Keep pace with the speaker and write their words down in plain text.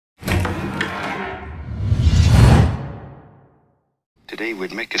Today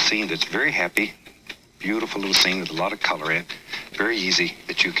we'd make a scene that's very happy, beautiful little scene with a lot of color in it. Very easy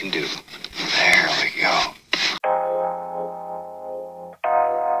that you can do. There we go.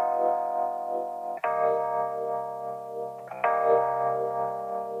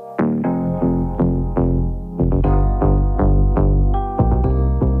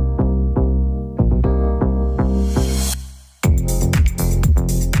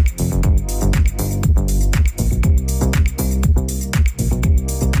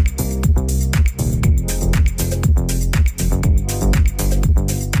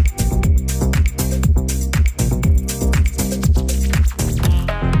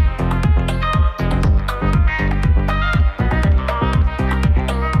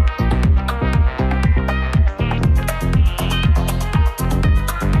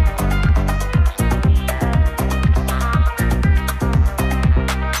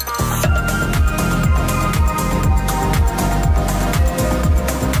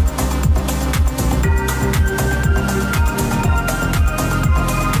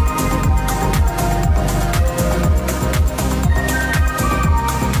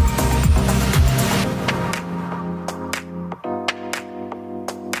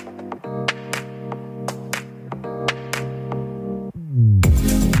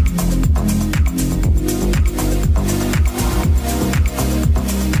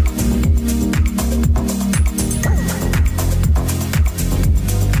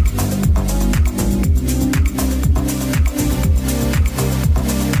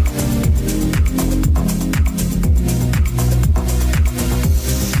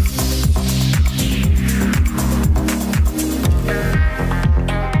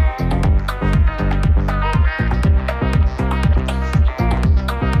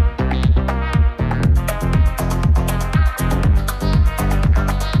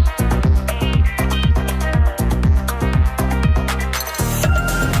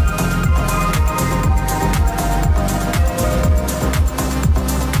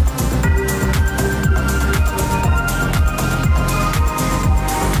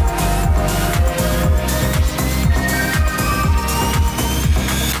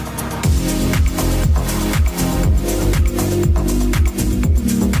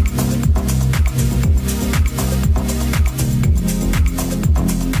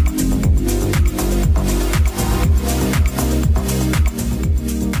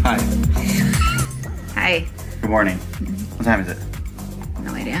 Hi. Good morning. What time is it?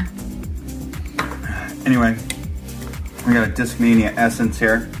 No idea. Anyway, we got a Discmania Essence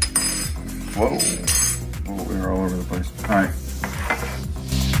here. Whoa. Whoa, we were all over the place. All right.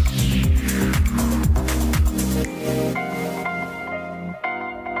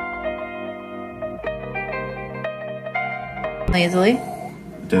 Lazily.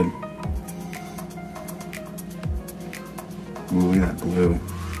 Did. Ooh, look at that blue.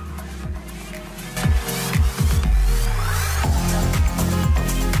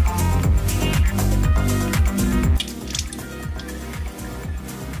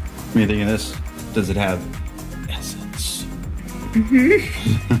 What do you think of this? Does it have essence?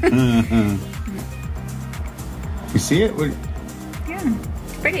 You see it? What? Yeah,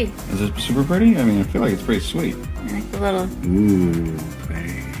 it's pretty. Is it super pretty? I mean, I feel like it's pretty sweet. I like the little... Ooh,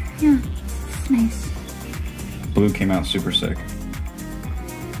 pretty. Yeah, it's nice. Blue came out super sick. Look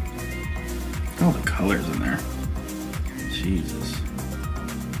at all the colors in there. Jesus.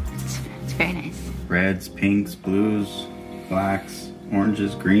 It's very nice. Reds, pinks, blues, blacks,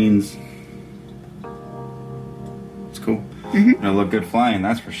 oranges, greens. It's cool. It'll look good flying,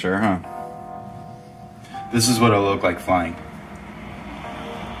 that's for sure, huh? This is what it'll look like flying.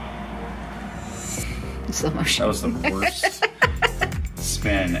 Slow motion. That was the worst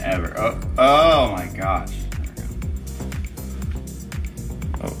spin ever. Oh my gosh.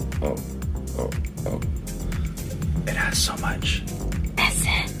 There we go. Oh. It has so much.